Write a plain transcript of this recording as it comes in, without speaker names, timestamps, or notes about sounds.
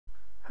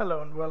Hello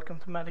and welcome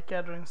to Magic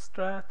Gathering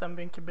Strat. I'm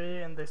Binky B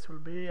and this will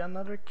be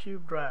another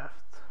cube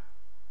draft.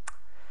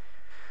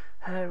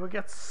 We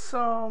got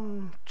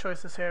some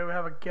choices here. We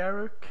have a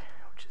Garruk,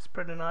 which is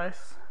pretty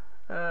nice,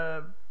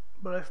 but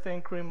I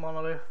think Green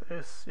Monolith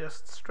is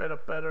just straight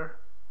up better.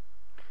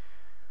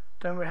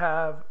 Then we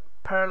have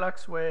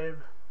Parallax Wave,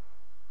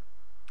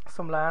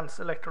 some lands,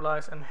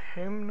 Electrolyze and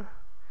Hymn,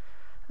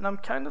 and I'm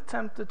kinda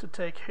tempted to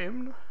take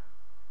Hymn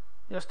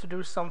just to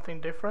do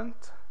something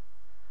different.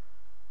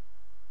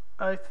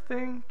 I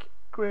think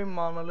Green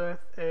Monolith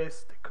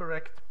is the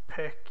correct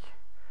pick,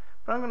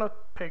 but I'm gonna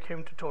pick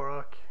him to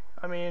Torok.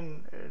 I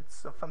mean,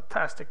 it's a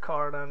fantastic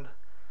card, and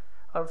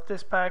out of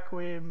this pack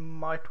we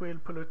might wheel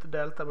Polluted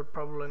Delta, but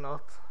probably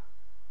not.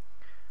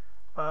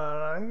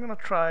 But I'm gonna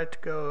try to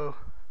go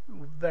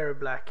very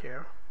black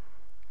here.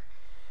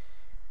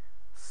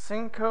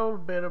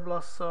 Sinkhole, Bitter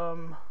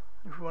Blossom,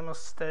 if we wanna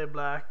stay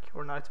black,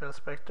 or Nightveil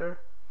Spectre.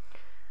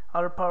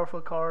 Other powerful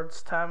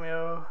cards,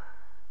 Tamiyo,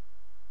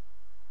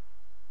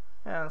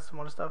 and some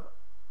other stuff,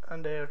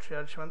 and their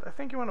Judgment. I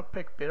think you want to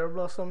pick Bitter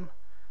Blossom.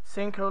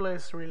 Sinkhole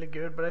is really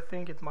good, but I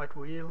think it might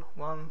wheel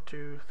 1,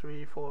 2,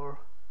 3, 4,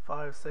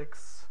 5,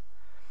 6,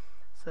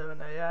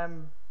 7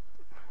 AM.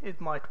 It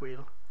might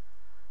wheel,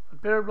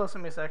 but Bitter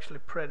Blossom is actually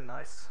pretty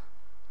nice.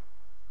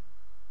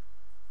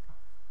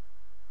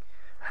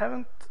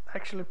 Haven't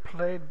actually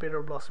played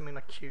Bitter Blossom in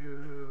a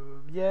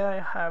cube. Yeah, I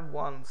have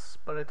once,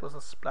 but it was a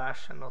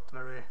splash and not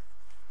very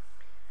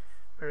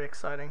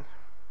exciting.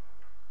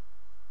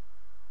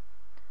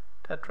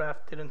 That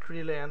draft didn't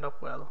really end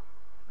up well,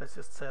 let's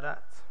just say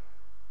that.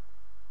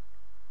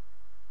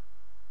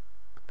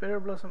 But Bitter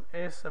Blossom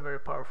is a very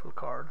powerful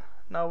card.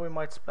 Now we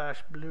might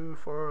splash blue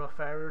for a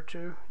fairy or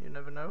two, you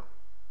never know.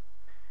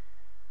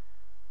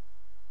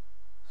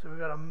 So we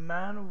got a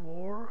Man of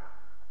War,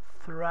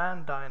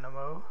 Thran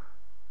Dynamo,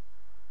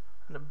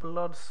 and a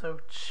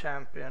Blood-Soaked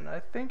Champion.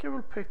 I think I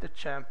will pick the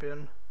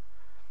Champion.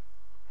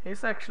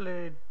 He's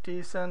actually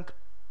decent,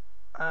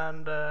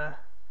 and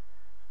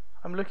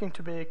I'm looking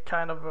to be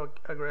kind of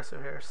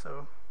aggressive here,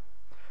 so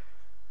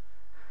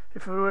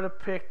if we would have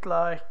picked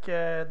like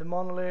the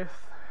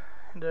Monolith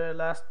in the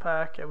last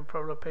pack, I would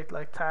probably have picked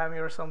like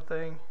Tamiyo or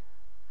something.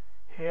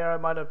 Here I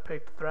might have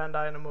picked Thran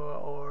Dynamo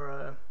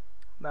or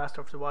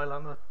Master of the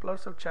Wildland, but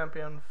Blood-Soaked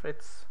Champion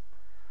fits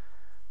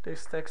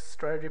this deck's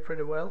strategy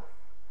pretty well.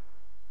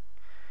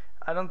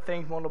 I don't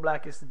think Mono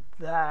Black is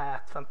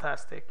that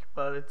fantastic,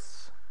 but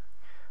it's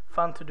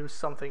fun to do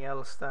something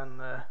else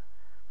than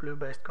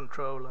blue-based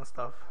control and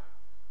stuff.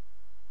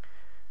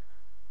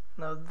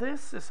 Now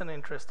this is an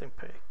interesting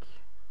pick.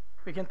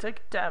 We can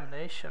take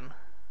Damnation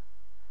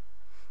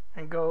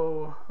and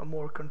go a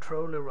more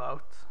controlly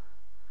route,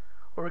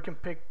 or we can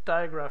pick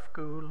Digraph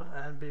Ghoul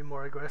and be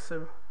more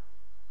aggressive.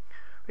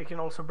 We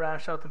can also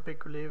branch out and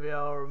pick Olivia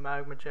or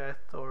Magma Jet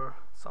or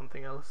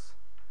something else.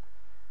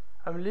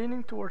 I'm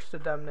leaning towards the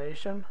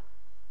Damnation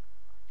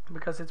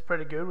because it's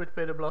pretty good with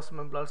Bitter Blossom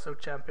and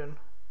Blood-Soaked Champion.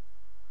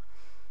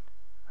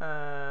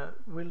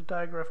 Will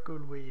Digraph Ghoul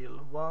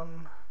wheel?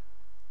 1,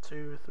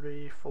 2,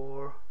 3,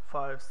 4,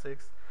 5,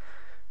 6.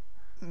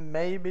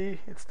 Maybe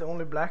it's the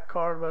only black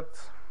card,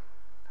 but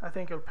I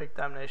think I'll pick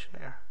Damnation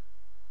here.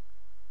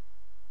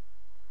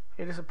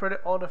 It is a pretty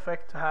odd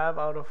effect to have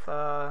out of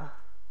a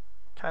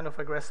kind of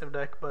aggressive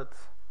deck, but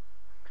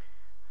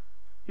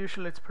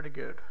usually it's pretty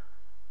good.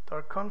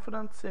 Dark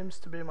Confidant seems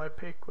to be my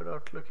pick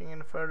without looking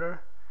any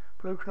further.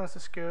 Blue Cross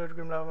is good,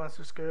 Grim Lavamancer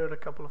is good, a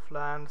couple of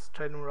lands,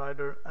 Trading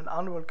Rider, and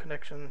Underworld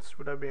Connections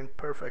would have been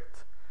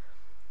perfect.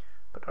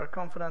 But Dark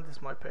Confidant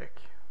is my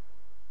pick.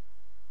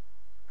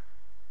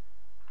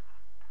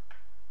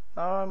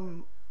 Now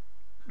I'm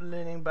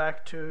leaning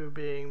back to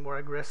being more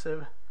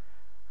aggressive.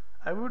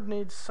 I would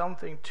need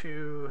something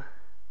to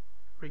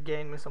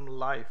regain me some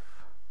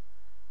life,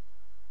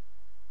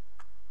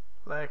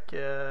 like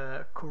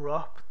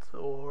Corrupt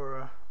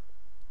or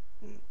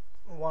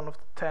one of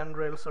the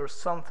Tendrils or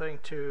something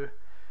to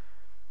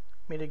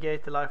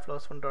mitigate the life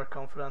loss from Dark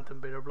Confidant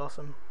and Bitter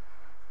Blossom.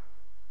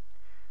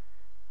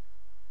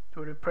 It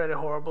would be pretty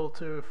horrible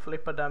to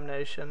flip a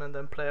Damnation and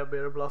then play a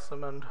Bitter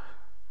Blossom, and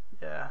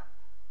yeah,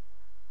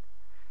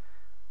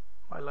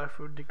 my life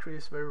would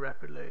decrease very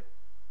rapidly.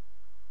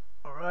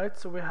 Alright,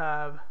 so we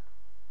have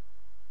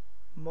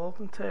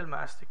Molten Tail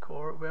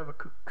Masticore, we have a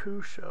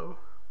Kokusho.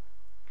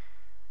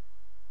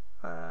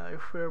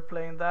 If we're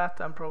playing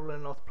that, I'm probably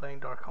not playing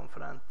Dark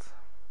Confidant.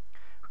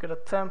 We've got a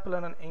Temple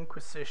and an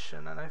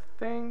Inquisition, and I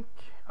think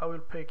I will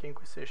pick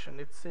Inquisition.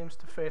 It seems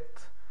to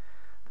fit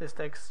this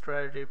deck's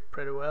strategy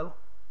pretty well.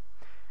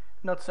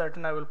 Not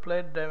certain I will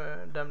play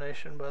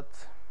Damnation,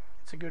 but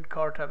it's a good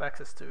card to have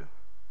access to.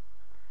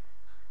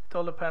 It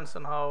all depends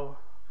on how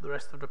the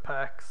rest of the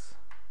packs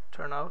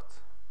turn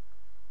out.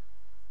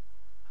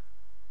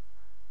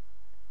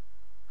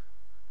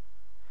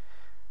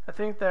 I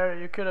think there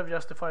you could have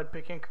justified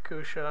picking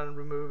Kokusho and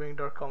removing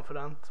Dark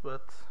Confidant,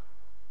 but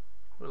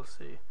we'll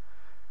see.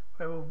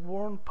 We have a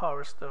Worn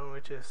Power Stone,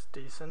 which is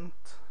decent.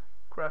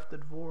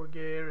 Crafted War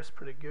Gear is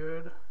pretty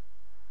good.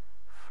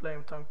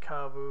 Flametongue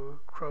Kavu,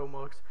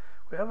 Chromox.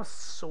 We have a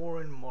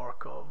Sorin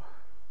Markov.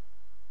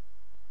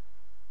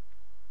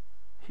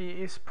 He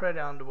is pretty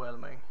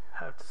underwhelming,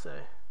 I have to say.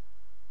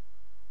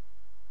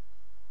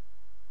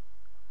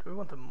 Do we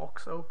want a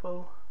Mox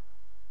Opal?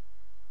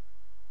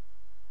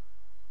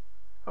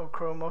 Oh,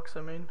 Chromox,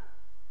 I mean.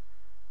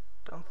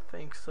 Don't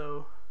think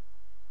so.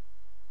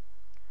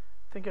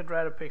 I think I'd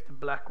rather pick the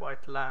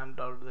black-white land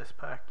out of this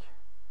pack.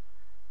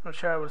 Not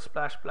sure I will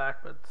splash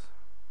black, but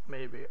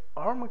maybe.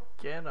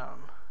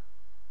 Armageddon.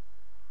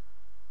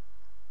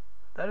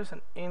 That is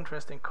an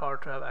interesting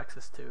card to have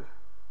access to.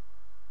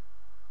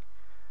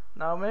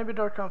 Now maybe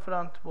Dark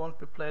Confidant won't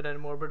be played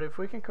anymore, but if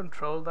we can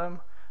control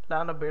them,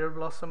 land a Bitter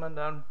Blossom and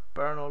then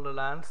burn all the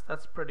lands,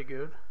 that's pretty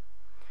good.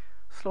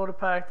 Slaughter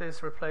Pact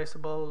is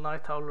replaceable,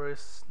 Night Howler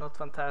is not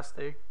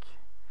fantastic.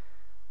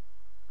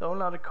 The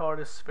only other card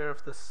is Sphere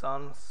of the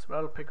Sun, so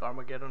I'll pick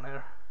Armageddon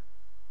here.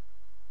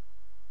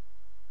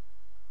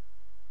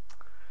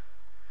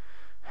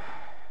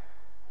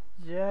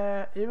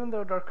 Yeah, even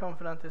though Dark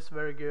Confidant is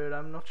very good,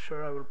 I'm not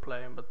sure I will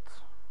play him, but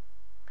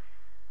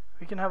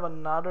we can have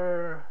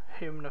another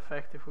Human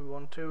effect if we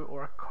want to,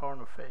 or a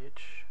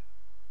Carnophage.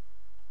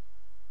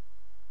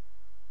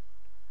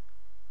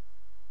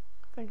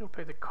 I think I'll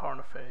pick the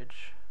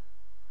Carnophage.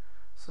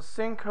 So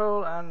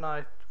Sinkhole and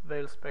Night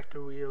Veil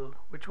Spectre Wheel.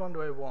 Which one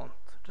do I want?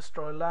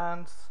 Destroy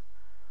lands.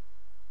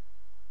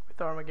 With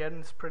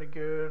Armageddon it's pretty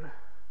good.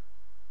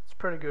 It's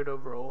pretty good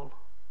overall.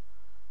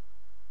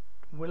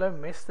 Will I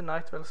miss the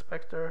Night Veil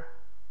Spectre?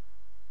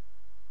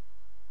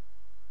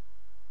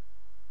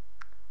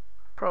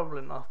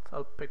 Probably not.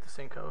 I'll pick the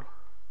Sinkhole.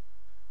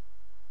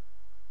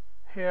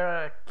 Here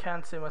I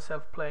can't see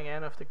myself playing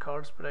any of the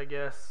cards, but I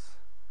guess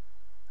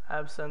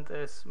Absent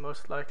is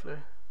most likely.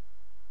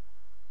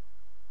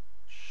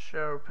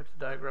 Sure, pick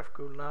the Digraph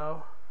Ghoul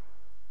now.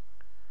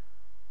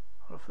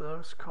 All of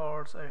those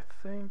cards I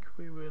think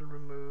we will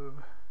remove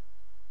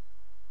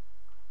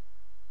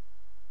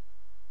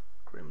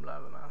Grim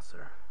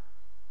Lavamancer.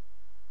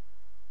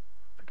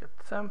 Pick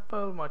a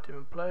Temple, might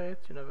even play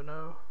it, you never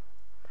know.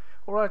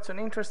 Alright, so an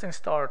interesting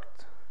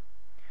start.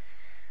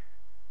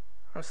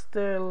 I'm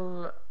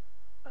still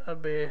a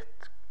bit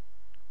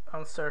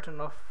uncertain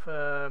of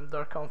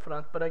Dark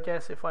Confidant, but I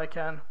guess if I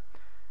can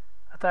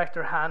attack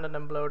their hand and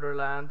then blow their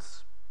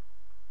lands,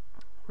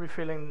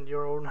 refilling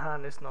your own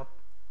hand is not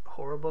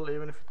horrible,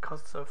 even if it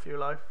costs a few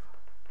life.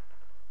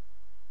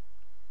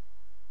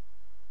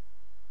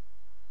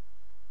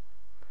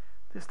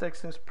 This deck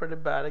seems pretty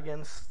bad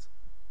against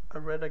a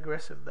red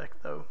aggressive deck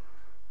though,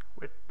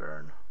 with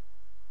burn.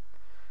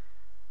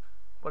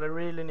 What I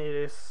really need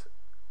is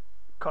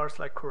cards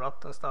like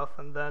Corrupt and stuff,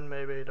 and then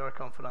maybe Dark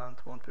Confidant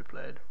won't be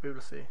played. We will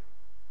see.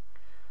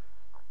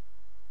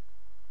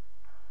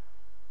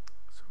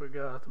 So we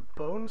got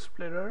Bone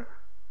Splitter,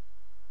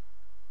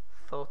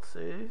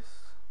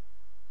 Thoughtseize,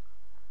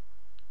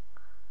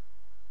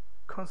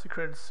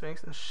 Consecrated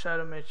Sphinx, and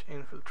Shadowmage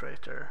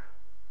Infiltrator.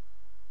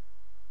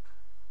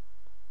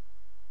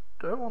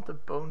 Do I want the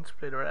Bone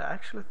Splitter? I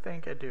actually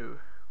think I do.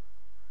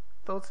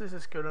 Thoughtseize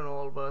is good and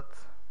all, but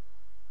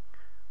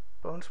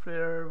Bone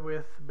Splitter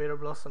with Bitter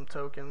Blossom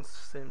tokens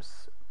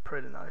seems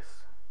pretty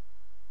nice.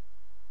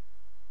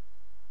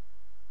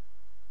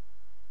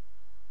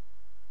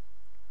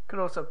 Could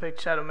also pick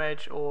Shadow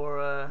Mage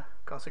or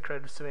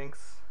Consecrated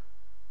Sphinx.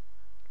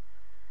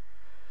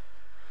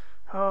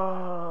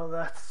 Oh,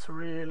 that's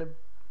really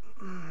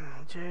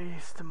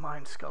Jace the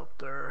Mind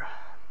Sculptor,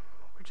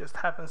 which just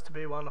happens to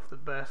be one of the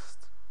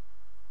best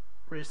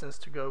reasons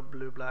to go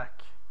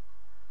blue-black.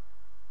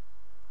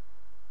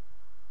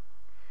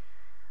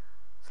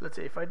 So let's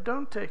see, if I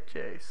don't take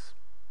Jace,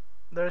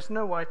 there's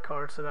no white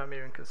cards that I'm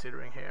even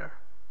considering here.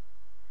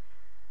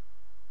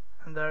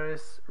 And there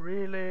is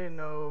really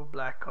no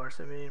black cards.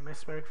 I mean,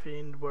 Mesmeric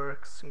Fiend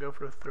works, and Go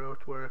for the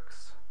Throat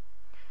works.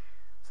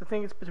 So I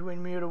think it's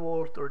between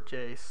Mutavault or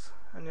Jace,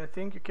 and I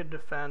think you could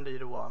defend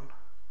either one.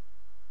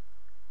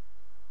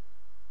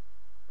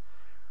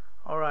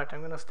 Alright,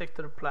 I'm gonna stick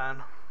to the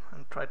plan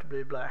and try to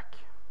be black.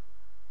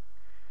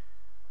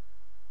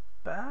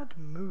 Bad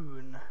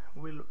Moon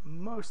will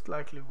most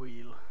likely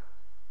wheel.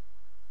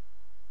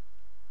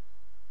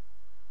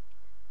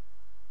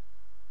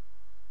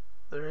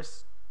 There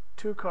is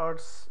two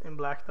cards in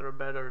black that are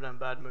better than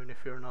Bad Moon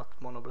if you're not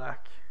mono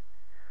black.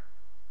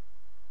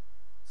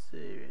 Let's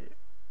see,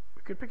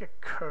 we could pick a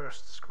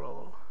Cursed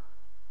Scroll.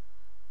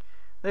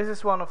 This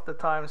is one of the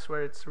times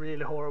where it's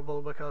really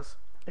horrible, because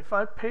if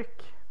I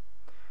pick,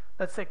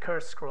 let's say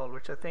Cursed Scroll,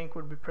 which I think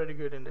would be pretty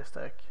good in this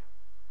deck,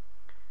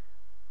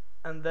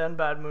 and then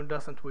Bad Moon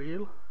doesn't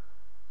wheel,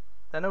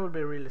 then I would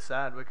be really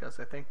sad, because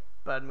I think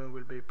Bad Moon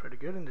will be pretty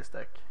good in this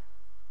deck.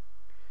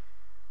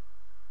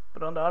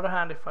 But on the other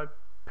hand, if I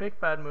pick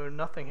Bad Moon,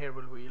 nothing here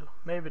will wheel.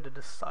 Maybe the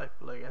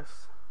Disciple, I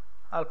guess.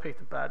 I'll pick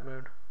the Bad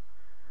Moon.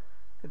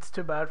 It's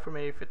too bad for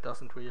me if it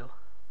doesn't wheel.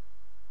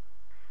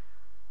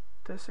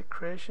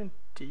 Desecration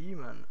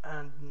Demon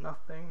and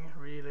nothing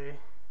really.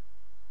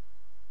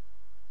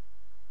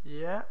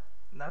 Yeah,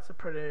 that's a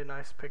pretty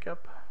nice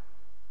pickup.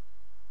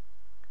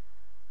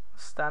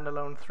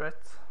 Standalone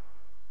threat.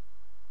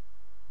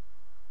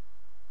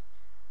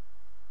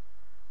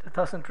 It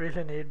doesn't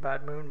really need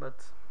Bad Moon,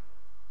 but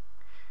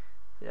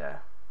yeah.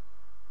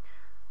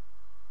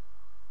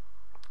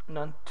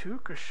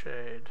 Nantuko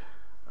Shade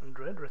and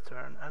Dread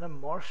Return and a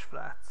Marsh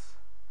Flats.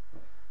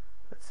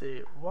 Let's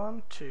see,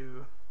 1,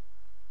 2,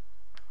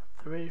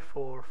 3,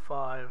 4,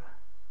 5.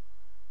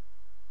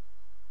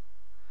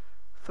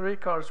 3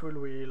 cards will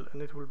wheel,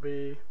 and it will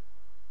be...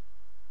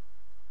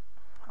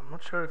 I'm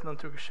not sure if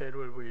Nantuko Shade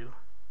will wheel.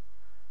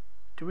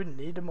 Do we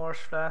need the Marsh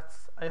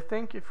Flats? I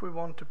think if we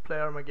want to play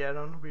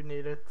Armageddon, we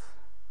need it.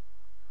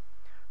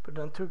 But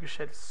Nantuko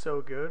Shade is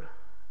so good.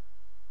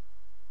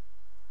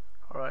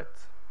 Alright.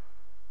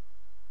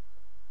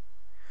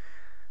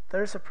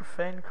 There's a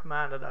Profane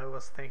Command that I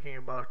was thinking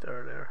about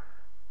earlier.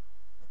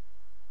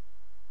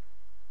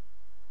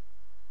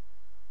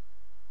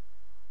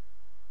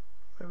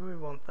 Maybe we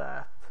want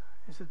that.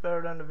 Is it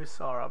better than the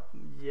Visara?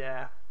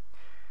 Yeah.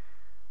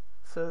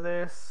 So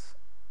this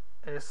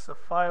is a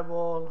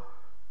Fireball,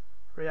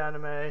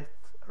 Reanimate,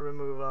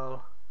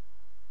 Removal,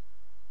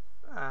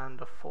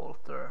 and a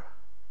Falter.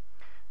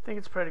 I think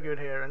it's pretty good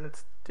here, and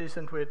it's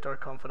decent with our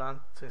Confidant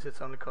since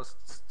it's only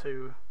costs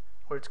 2,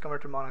 or its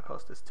converted mana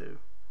cost is 2.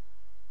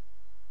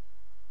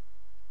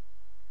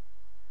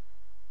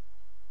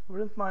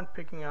 Wouldn't mind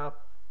picking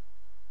up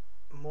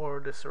more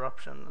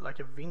Disruption, like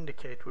a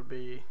Vindicate would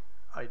be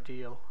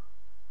ideal.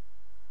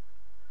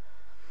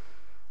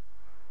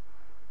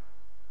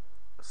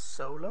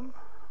 Solemn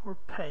or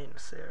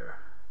Painseer?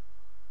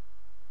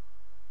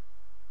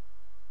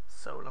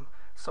 Solemn.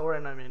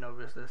 Sorin, I mean,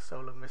 obviously.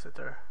 Solemn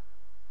Visitor.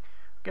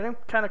 Getting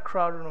kind of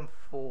crowded on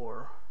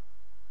 4.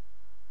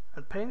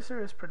 And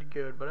Painseer is pretty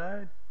good, but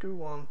I do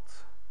want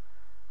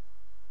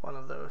one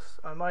of those.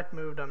 I might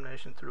move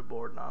Damnation to the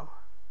board now.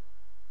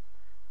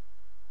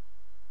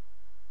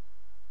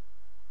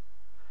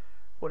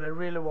 What I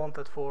really want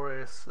that for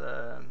is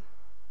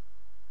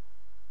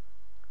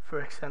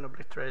Phyrexian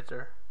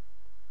Obliterator.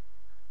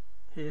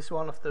 He's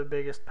one of the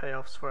biggest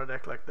payoffs for a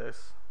deck like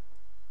this.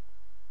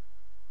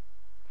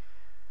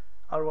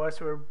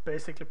 Otherwise we're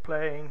basically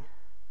playing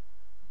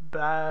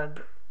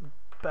bad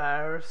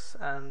bears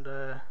and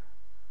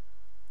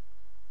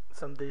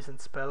some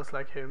decent spells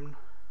like Hymn.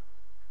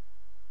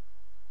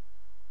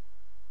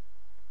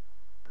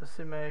 Does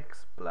he make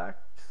black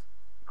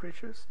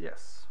creatures?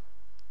 Yes.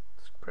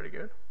 It's pretty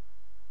good.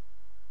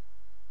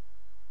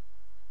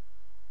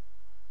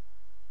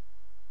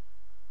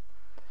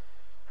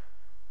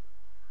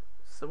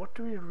 So what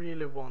do we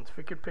really want? If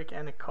we could pick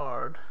any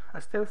card, I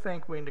still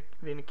think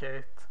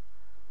Vindicate.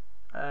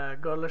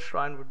 Godless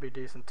Shrine would be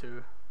decent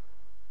too.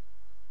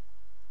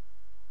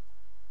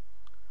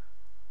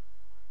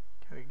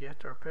 Can we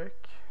get our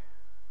pick?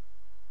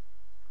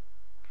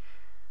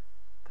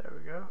 There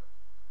we go.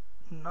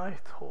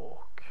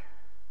 Nighthawk.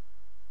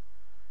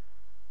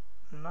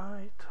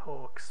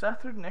 Nighthawk.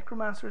 Sathrid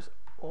Necromancer is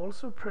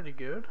also pretty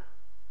good.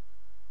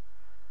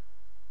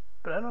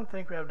 But I don't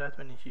think we have that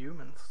many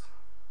humans.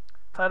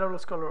 Tidal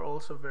Scholar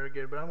also very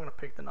good, but I'm gonna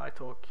pick the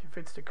Nighthawk. He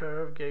fits the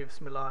curve,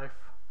 gives me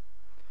life.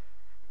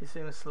 He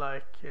seems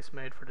like he's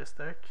made for this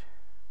deck.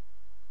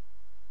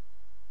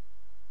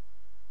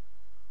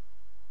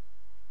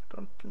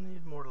 Don't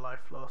need more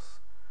life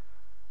loss.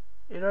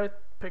 Either I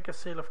pick a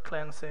Seal of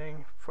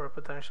Cleansing for a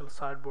potential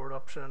sideboard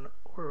option,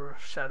 or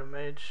Shadow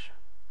Mage.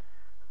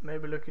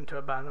 Maybe looking to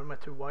abandon my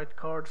 2 white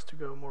cards to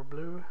go more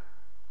blue.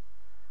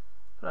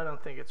 But I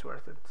don't think it's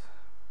worth it.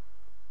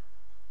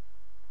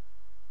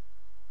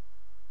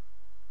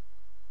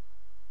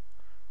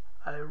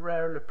 I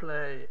rarely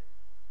play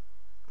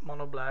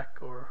mono black,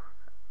 or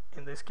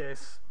in this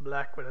case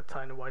black with a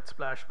tiny white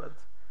splash, but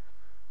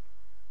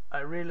I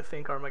really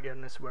think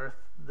Armageddon is worth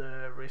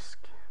the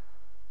risk.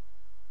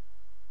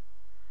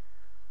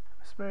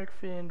 Mesmeric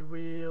Fiend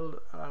wheeled,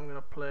 I'm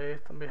gonna play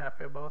it and be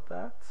happy about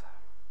that.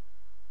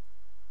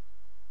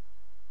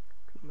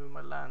 Move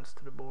my lands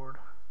to the board.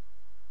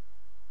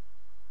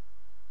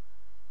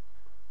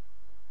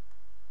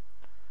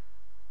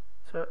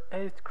 So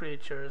 8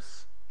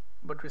 creatures,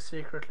 but we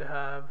secretly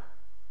have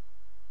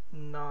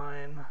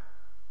 9,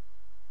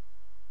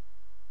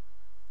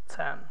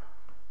 10.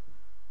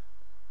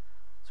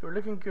 So we're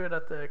looking good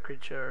at the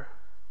creature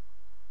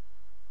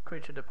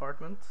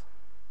department.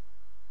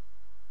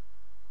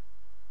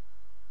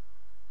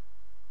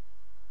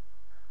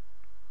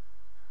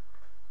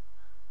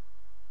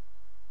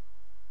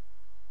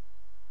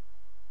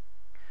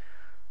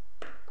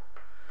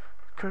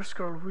 Curse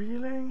Scroll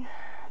wheeling,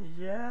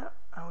 yeah,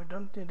 and we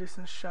don't need this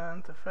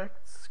enchant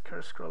effects.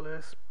 Curse Scroll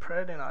is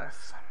pretty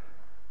nice.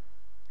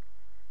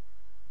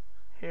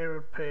 Here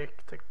we'll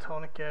pick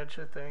Tectonic Edge,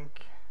 I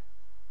think.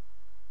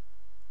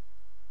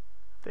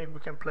 I think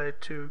we can play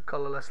 2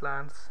 colorless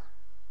lands.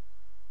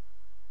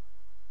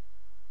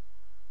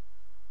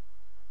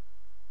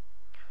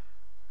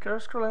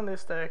 Curse Scroll in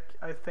this deck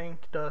I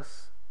think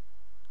does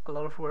a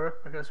lot of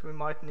work, because we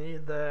might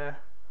need the...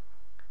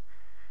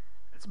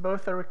 It's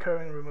both a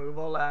recurring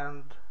removal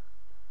and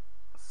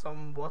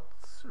somewhat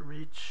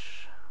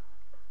reach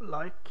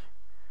like.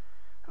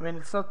 I mean,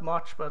 it's not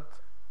much, but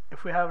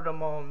if we have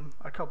them on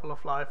a couple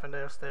of life and they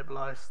are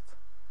stabilized,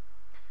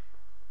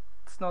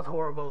 not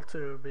horrible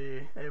to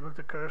be able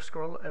to curse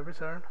scroll every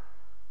turn.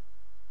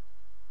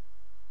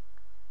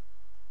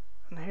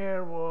 And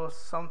here was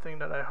something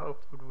that I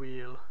hoped would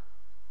wheel.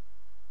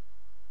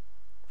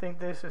 I think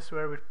this is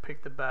where we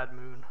picked the bad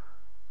moon.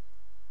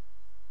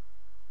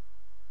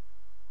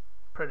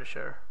 Pretty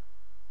sure.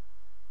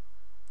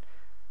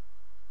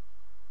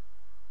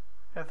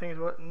 I think it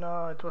was,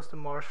 no, it was the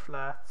Marsh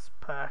Flats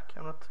pack.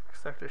 I'm not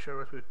exactly sure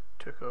what we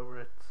took over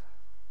it.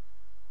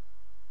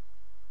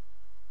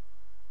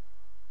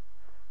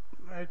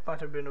 It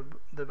might have been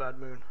the bad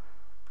moon.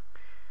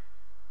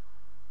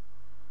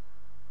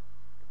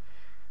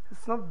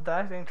 It's not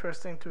that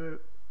interesting to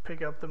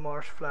pick up the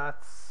Marsh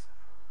Flats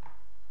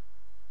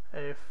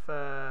if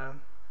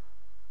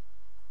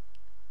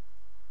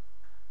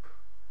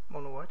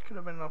mono white could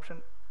have been an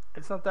option.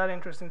 It's not that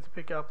interesting to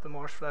pick up the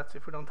Marsh Flats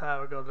if we don't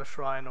have a Godless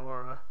Shrine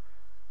or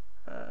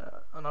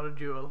another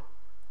duel.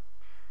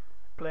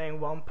 Playing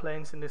one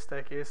planes in this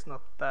deck is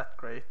not that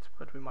great,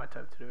 but we might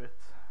have to do it.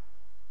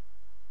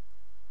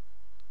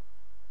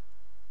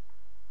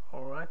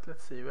 Alright,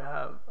 let's see, we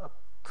have a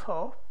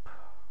top,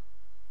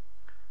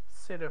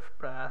 City of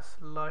Brass,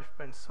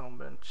 Lifebane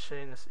Zombie and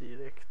Chainless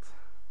Edict.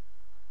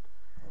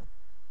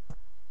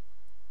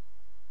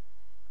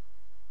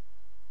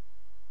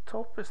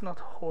 Top is not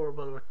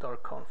horrible with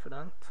Dark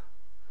Confidant.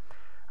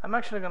 I'm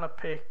actually gonna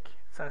pick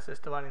Senseless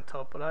Divine in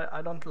top, but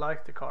I don't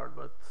like the card,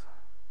 but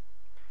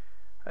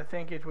I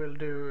think it will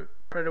do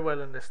pretty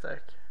well in this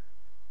deck.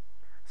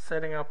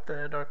 Setting up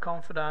the Dark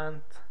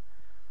Confidant,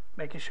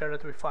 making sure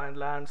that we find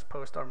lands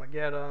post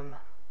Armageddon.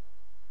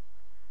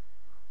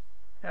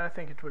 Yeah, I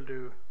think it will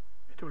do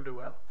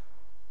well.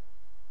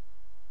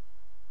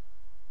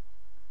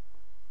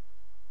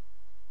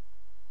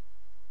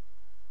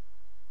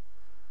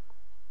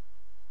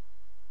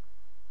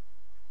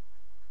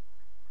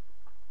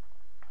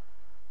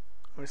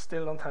 We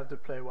still don't have to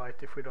play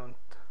white if we don't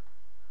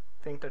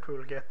think that we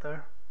will get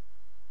there.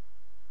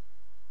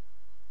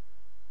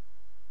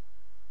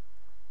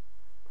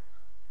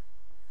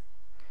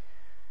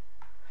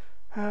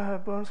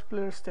 Bone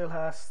Splitter still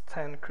has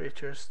 10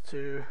 creatures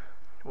to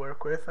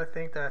work with. I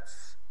think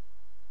that's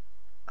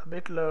a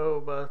bit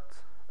low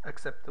but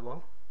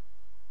acceptable.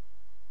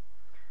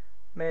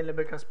 Mainly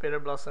because Bitter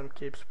Blossom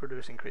keeps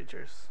producing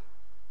creatures.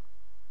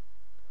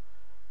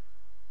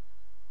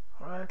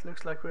 Alright,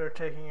 looks like we are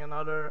taking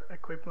another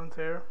equipment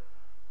here.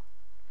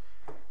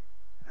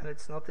 And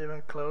it's not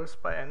even close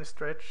by any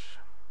stretch.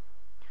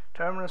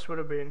 Terminus would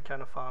have been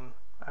kind of fun,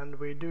 and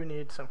we do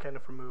need some kind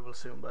of removal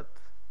soon, but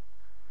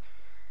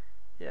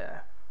yeah.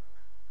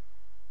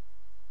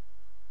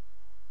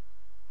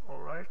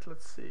 Alright,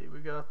 let's see. We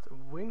got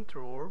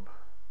Winter Orb,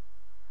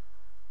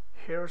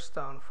 Hero's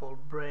Downfall,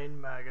 Brain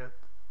Maggot,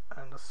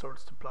 and the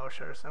Swords to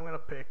Plowshares. I'm gonna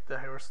pick the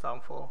Hero's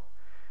Downfall.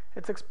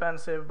 It's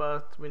expensive,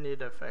 but we need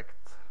the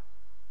effect.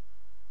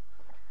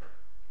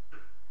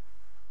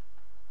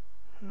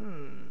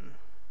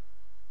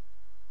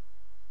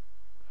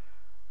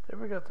 There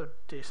we got a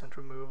decent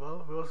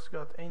removal. We also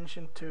got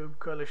Ancient Tube,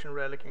 Coalition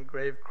Relic, and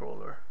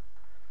Gravecrawler.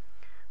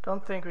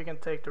 Don't think we can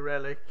take the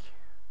relic.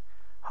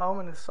 How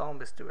many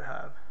zombies do we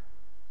have?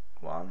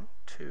 1,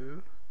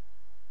 2.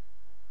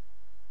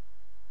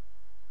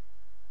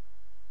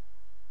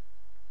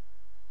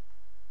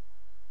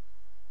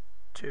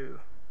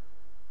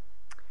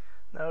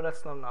 No,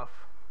 that's not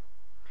enough.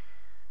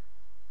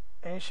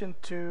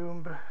 Ancient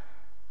Tomb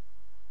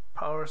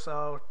powers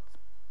out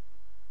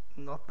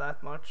not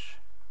that much.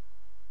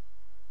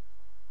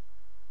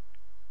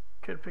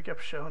 Could pick up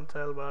Show and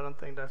Tell, but I don't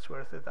think that's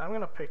worth it. I'm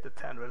gonna pick the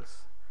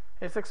Tendrils.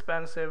 It's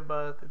expensive,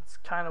 but it's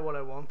kind of what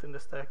I want in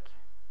this deck.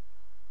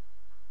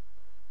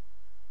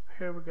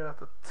 Here we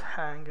got a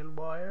Tangle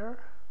Wire,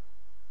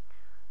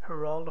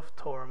 Herald of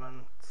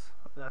Torment.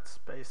 That's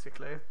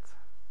basically it.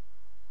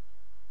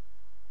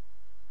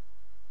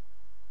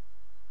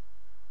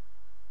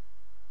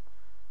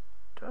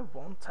 Do I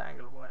want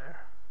Tangle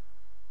Wire?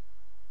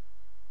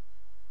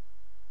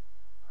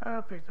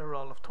 I'll pick the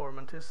Herald of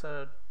Torment. It's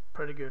a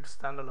pretty good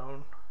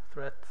standalone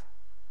threat.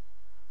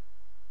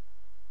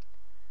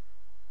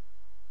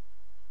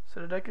 So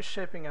the deck is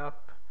shaping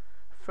up.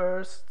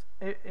 First,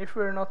 if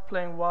we're not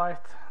playing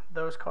white,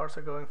 those cards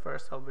are going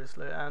first,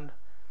 obviously, and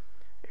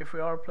if we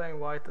are playing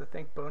white, I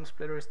think Bone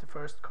Splitter is the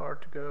first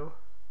card to go.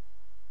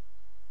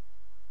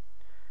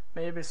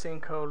 Maybe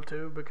Sinkhole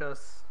too,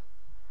 because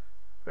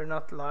we're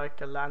not like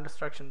a land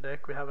destruction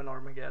deck, we have an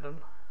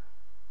Armageddon.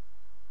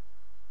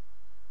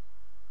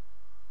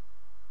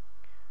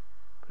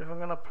 But if I'm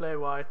gonna play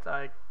white,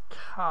 I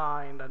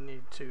kinda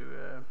need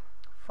to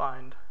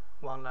find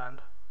one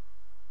land.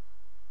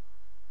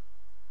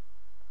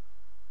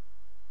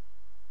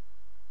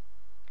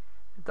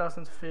 It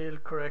doesn't feel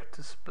correct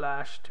to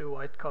splash 2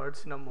 white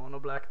cards in a mono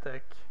black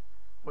deck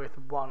with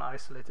 1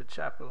 isolated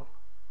chapel.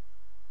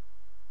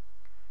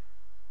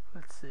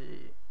 Let's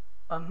see,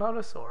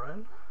 another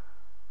Sorin,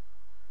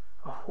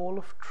 a Hall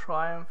of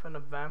Triumph, and a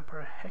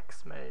Vampire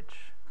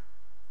Hexmage.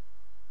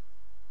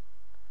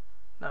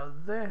 Now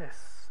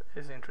this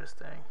is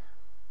interesting.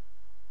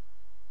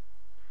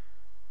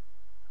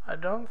 I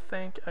don't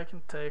think I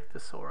can take the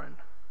Sorin.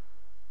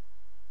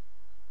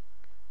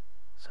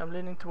 So I'm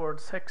leaning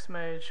towards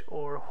Hexmage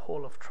or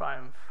Hall of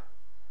Triumph.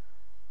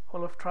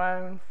 Hall of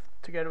Triumph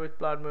together with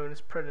Blood Moon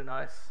is pretty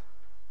nice.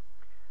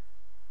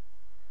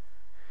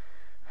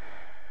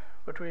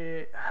 But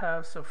we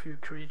have so few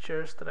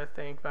creatures that I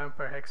think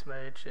Vampire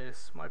Hexmage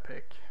is my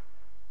pick.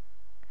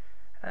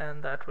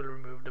 And that will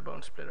remove the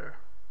Bone Splitter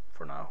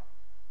for now.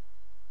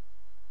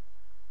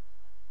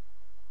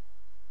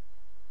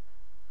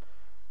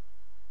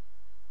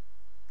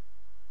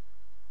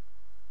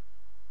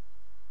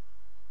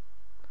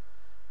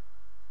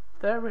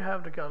 There we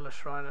have the Godless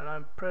Shrine, and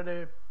I'm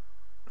pretty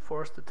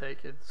forced to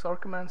take it.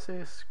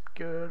 Sarcomancy is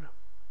good.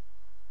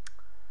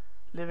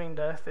 Living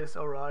Death is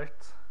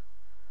alright.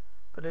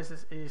 But this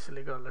is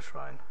easily Godless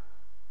Shrine.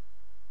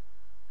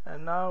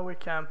 And now we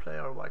can play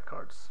our white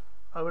cards.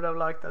 I would have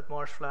liked that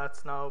Marsh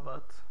Flats now,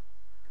 but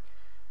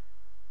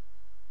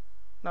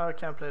now I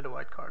can play the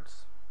white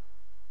cards.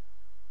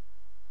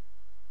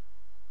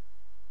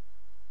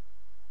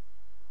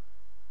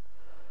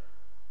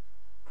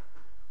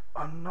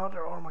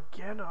 Another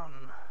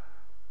Armageddon.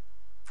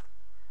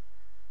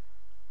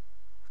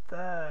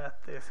 That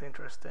is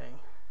interesting.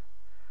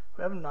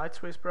 We have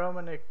Night's Whisper. How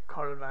many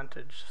card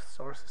advantage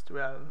sources do we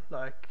have?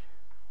 Like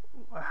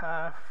a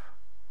half,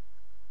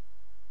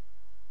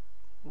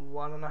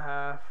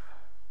 1.5,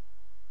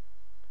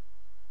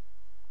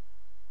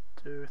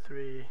 2,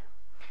 3.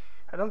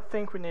 I don't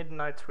think we need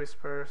Night's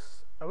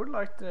Whispers. I would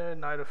like the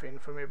Night of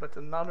Infamy, but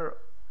another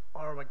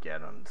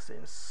Armageddon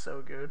seems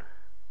so good.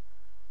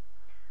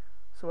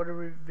 So what are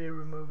we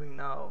removing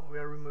now? We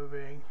are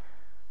removing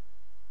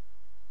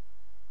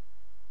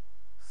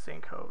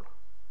Sinkhole.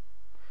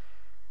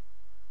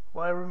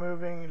 Why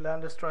removing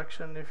land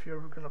destruction if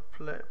you're gonna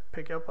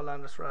pick up a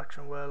land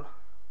destruction? Well,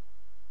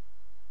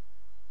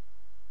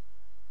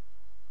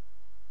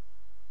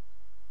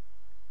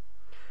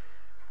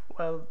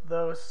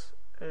 those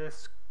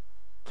is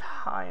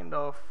kind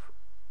of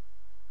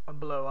a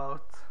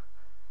blowout,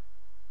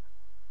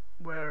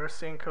 where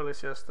Sinkhole is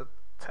just a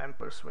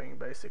temper swing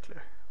basically.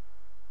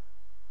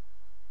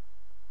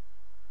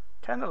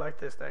 Kinda like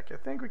this deck. I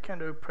think we can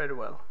do pretty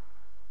well.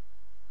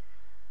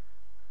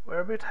 We're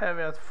a bit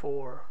heavy at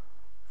 4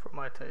 for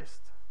my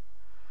taste.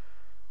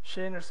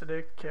 Sheener's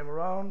Edict came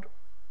around,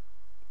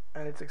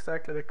 and it's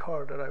exactly the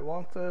card that I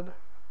wanted.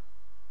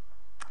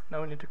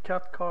 Now we need to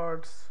cut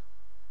cards,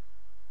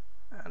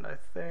 and I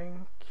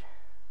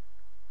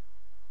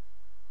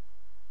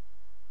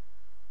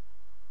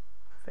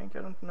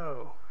don't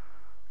know.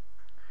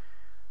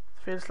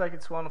 It feels like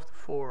it's one of the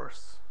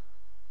 4s.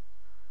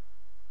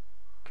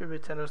 Could be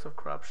Tenders of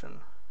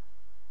Corruption.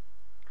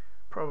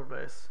 Probably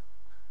is.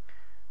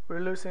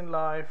 We're losing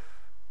life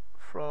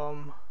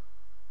from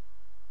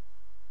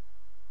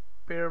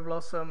Bitter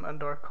Blossom and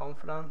Dark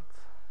Confidant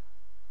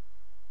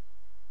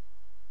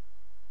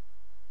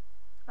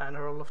and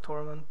Herald of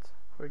Torment.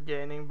 We're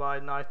gaining by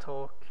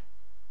Nighthawk,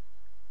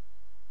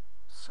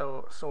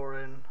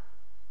 Sorin.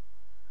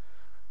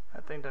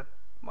 I think that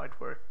might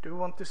work. Do we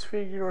want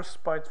Disfigure or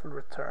Spiteful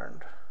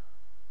Returned?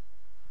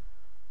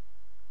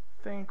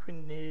 I think we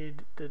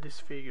need the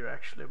Disfigure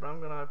actually, but I'm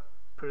gonna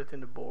put it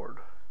in the board.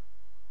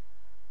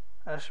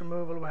 As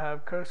removal we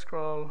have Curse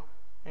Scroll,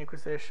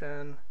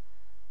 Inquisition,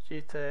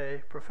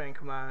 GTA, Profane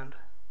Command,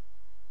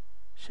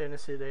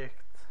 Sheener's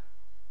Edict,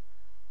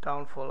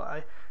 Downfall.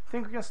 I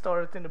think we can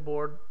start it in the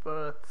board,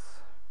 but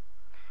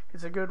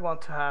it's a good one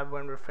to have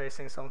when we're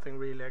facing something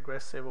really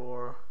aggressive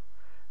or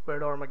where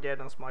the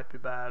Armageddons might be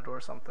bad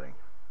or something.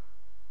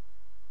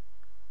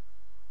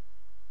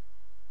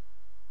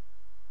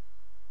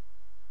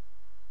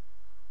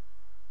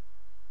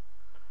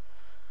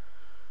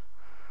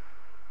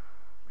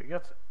 We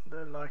got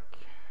the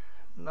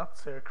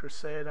Nutser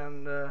Crusade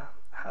and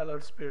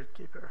Hallowed Spirit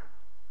Keeper.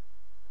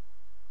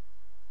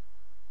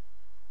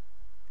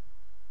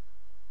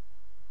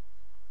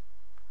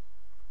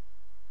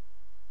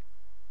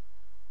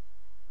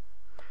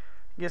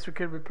 Guess we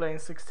could be playing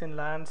 16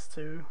 lands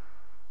too.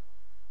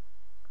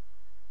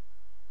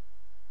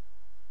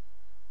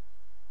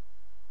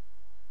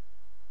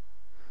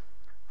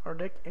 Our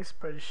deck is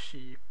pretty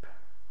cheap,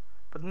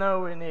 but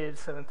no, we need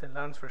 17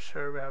 lands for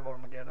sure. We have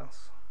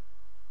Armageddons.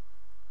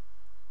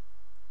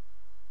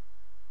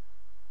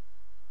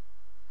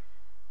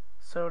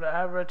 So the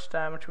average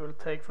damage we'll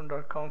take from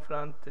Dark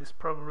Confidant is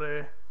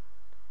probably...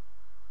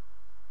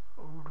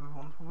 Oh, do we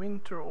want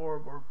Winter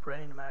Orb or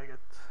Brain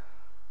Maggot?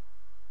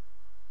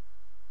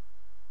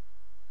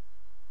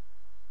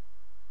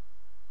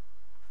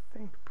 I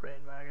think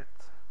Brain Maggot.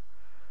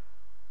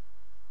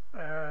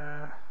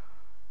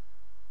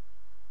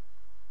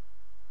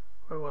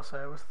 Where was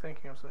I? I was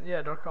thinking of something.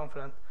 Yeah, Dark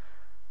Confidant.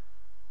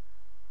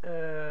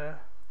 It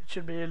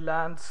should be a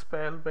land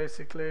spell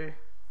basically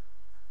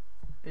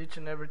each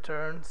and every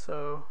turn,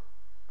 so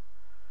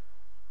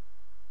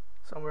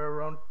somewhere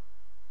around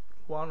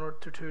 1 or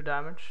 2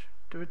 damage.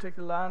 Do we take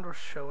the land or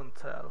Show and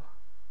Tell?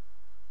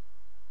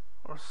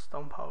 Or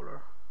Stomp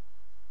Howler?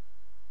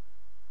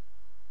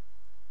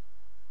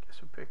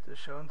 Guess we picked the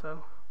Show and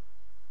Tell.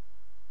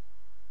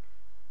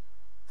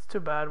 too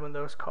bad when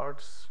those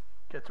cards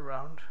get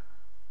around.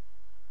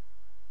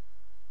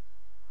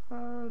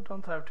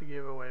 Don't have to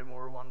give away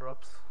more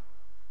 1-drops.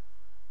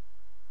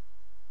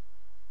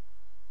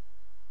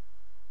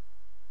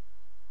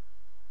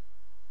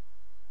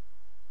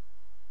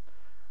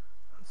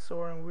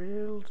 Soaring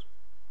Wield,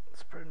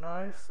 it's pretty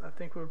nice. I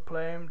think we'll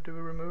play him. Do we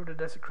remove the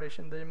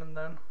Desecration Demon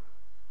then?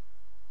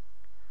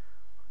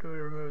 Or do we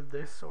remove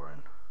this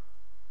Sorin?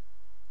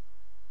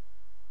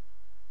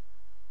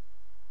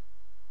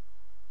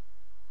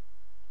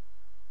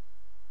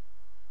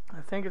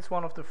 I think it's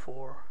one of the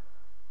 4.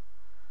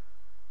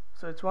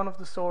 So it's one of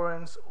the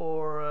Sorins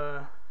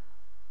or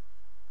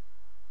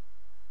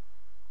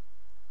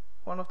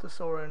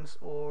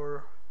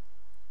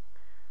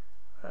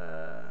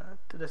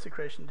the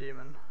Desecration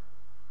Demon.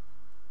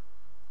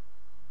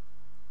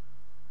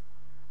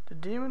 The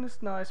Demon is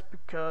nice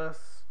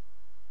because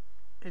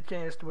it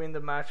can just win the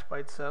match by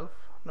itself,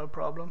 no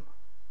problem.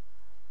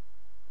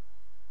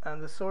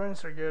 And the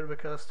Sorins are good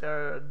because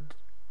they're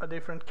a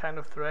different kind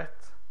of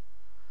threat.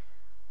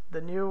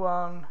 The new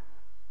one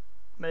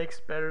makes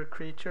better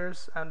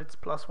creatures, and its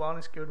 +1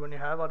 is good when you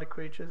have other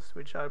creatures,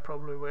 which I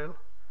probably will.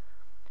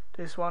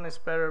 This one is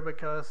better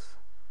because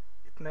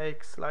it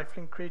makes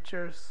lifelink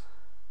creatures.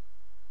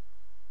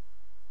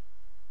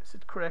 Is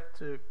it correct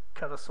to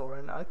cut a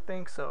Sorin? I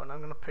think so, and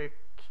I'm gonna pick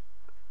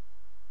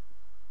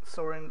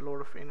Sorin,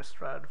 Lord of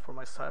Innistrad, for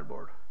my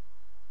sideboard.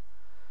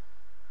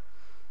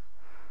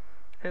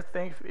 I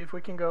think if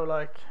we can go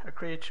like a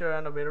creature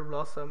and a Wither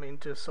Blossom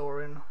into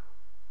Sorin,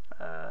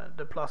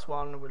 the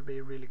 +1 will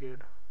be really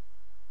good.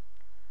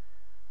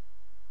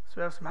 So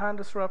we have some hand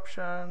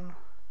disruption,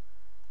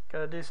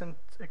 got a decent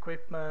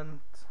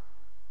equipment,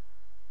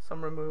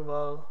 some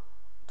removal,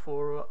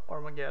 4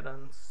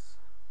 Armageddons,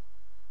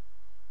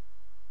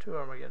 2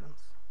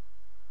 Armageddons.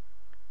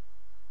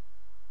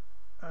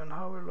 And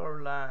how will our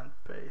land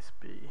base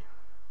be?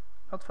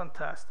 Not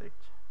fantastic.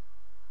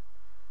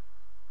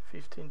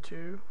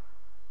 15-2.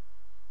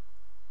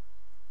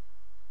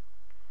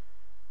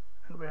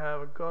 And we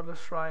have a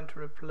Godless Shrine to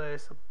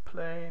replace a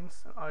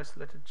Plains, an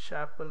Isolated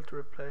Chapel to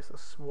replace a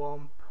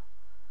Swamp,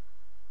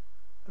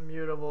 a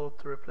Mutavault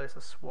to replace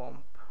a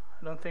Swamp.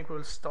 I don't think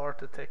we'll start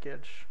the Tech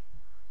Edge.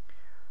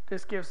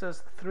 This gives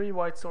us 3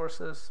 white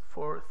sources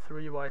for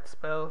 3 white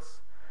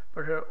spells,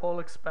 but they're all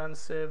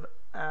expensive,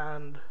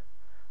 and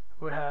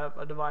we have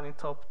a Divining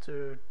Top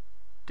to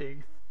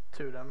dig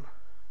to them.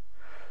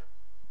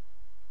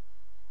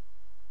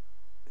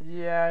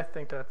 Yeah, I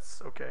think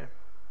that's okay.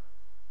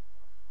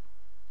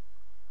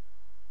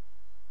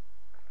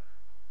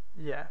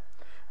 Yeah,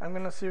 I'm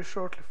gonna see you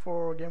shortly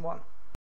for game 1.